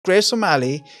Grace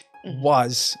O'Malley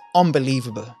was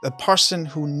unbelievable. A person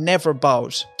who never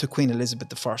bowed to Queen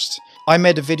Elizabeth I. I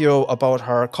made a video about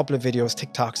her, a couple of videos,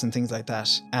 TikToks and things like that.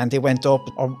 And they went up,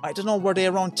 or I don't know, were they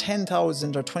around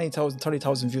 10,000 or 20,000,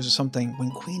 30,000 views or something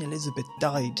when Queen Elizabeth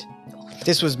died.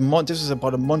 This was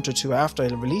about a month or two after I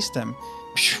released them.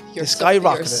 They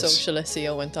skyrocketed. Your social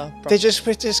SEO went up. They just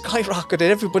skyrocketed.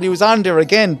 Everybody was on there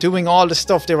again doing all the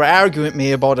stuff. They were arguing with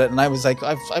me about it, and I was like,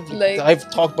 I've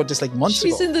talked about this like months ago.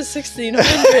 She's in the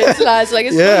 1600s, lads. Like,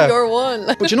 it's not your one.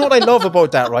 But you know what I love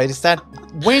about that, right? Is that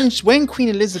when Queen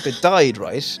Elizabeth died,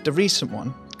 right, the recent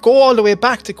one, go all the way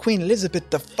back to Queen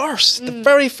Elizabeth I, the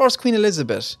very first Queen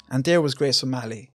Elizabeth, and there was Grace O'Malley.